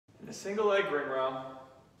a single leg ring row.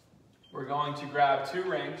 We're going to grab 2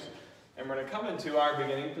 rings and we're going to come into our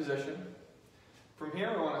beginning position. From here,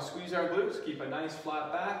 we want to squeeze our glutes, keep a nice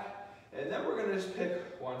flat back, and then we're going to just pick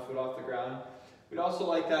 1 foot off the ground. We'd also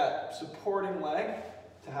like that supporting leg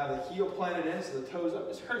to have the heel planted in so the toes up.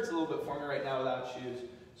 This hurts a little bit for me right now without shoes,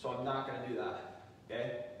 so I'm not going to do that.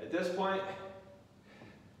 Okay? At this point,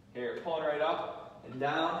 here, pulling right up and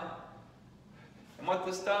down. And what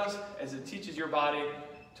this does is it teaches your body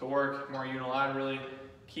to work more unilaterally,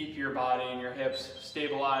 keep your body and your hips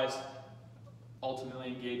stabilized, ultimately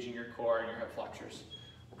engaging your core and your hip flexors.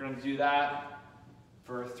 We're going to do that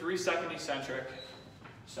for a 3-second eccentric.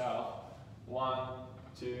 So 1,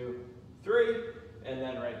 2, 3, and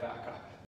then right back up.